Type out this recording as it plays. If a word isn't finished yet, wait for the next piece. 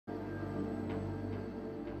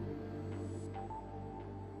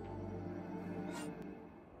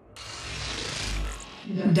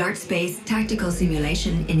Dart Space Tactical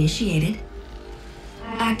Simulation initiated.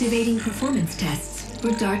 Activating performance tests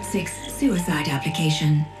for Dart 6 Suicide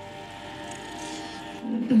application.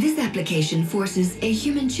 This application forces a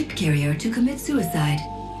human chip carrier to commit suicide.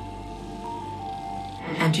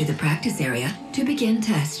 Enter the practice area to begin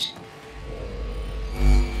test.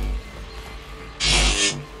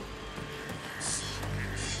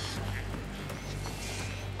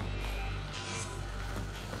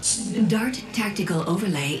 Dart Tactical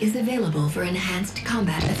Overlay is available for enhanced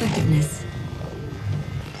combat effectiveness.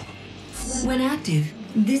 When active,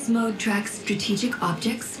 this mode tracks strategic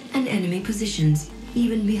objects and enemy positions,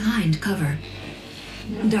 even behind cover.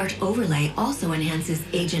 Dart Overlay also enhances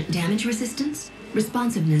agent damage resistance,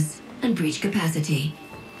 responsiveness, and breach capacity.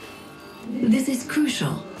 This is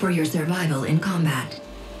crucial for your survival in combat.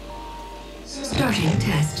 Starting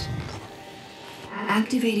test.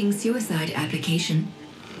 Activating suicide application.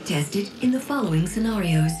 Tested in the following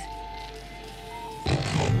scenarios.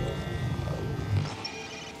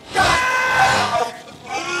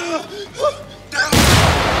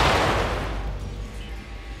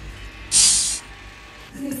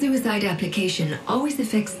 Suicide application always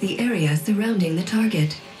affects the area surrounding the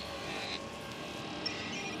target.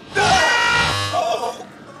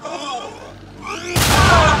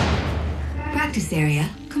 Practice area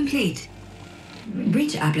complete.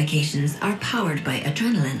 Breach applications are powered by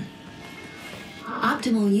adrenaline.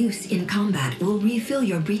 Optimal use in combat will refill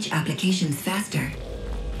your breach applications faster.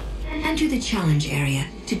 Enter the challenge area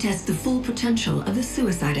to test the full potential of the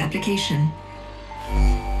suicide application.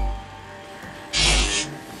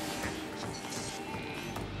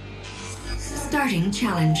 Starting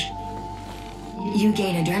challenge. You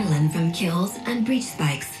gain adrenaline from kills and breach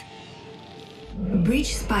spikes.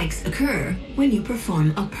 Breach spikes occur when you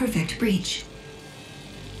perform a perfect breach.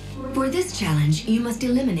 For this challenge, you must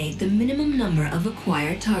eliminate the minimum number of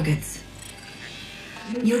acquired targets.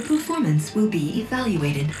 Your performance will be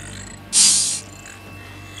evaluated.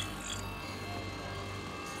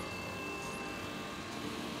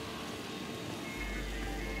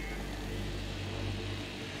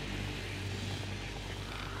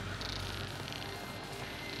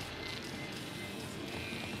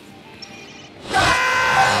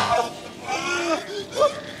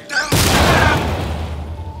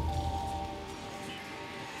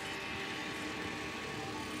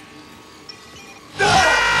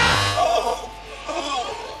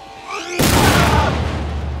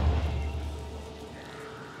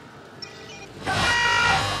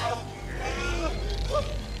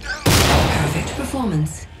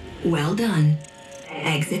 Performance. Well done.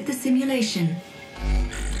 Exit the simulation.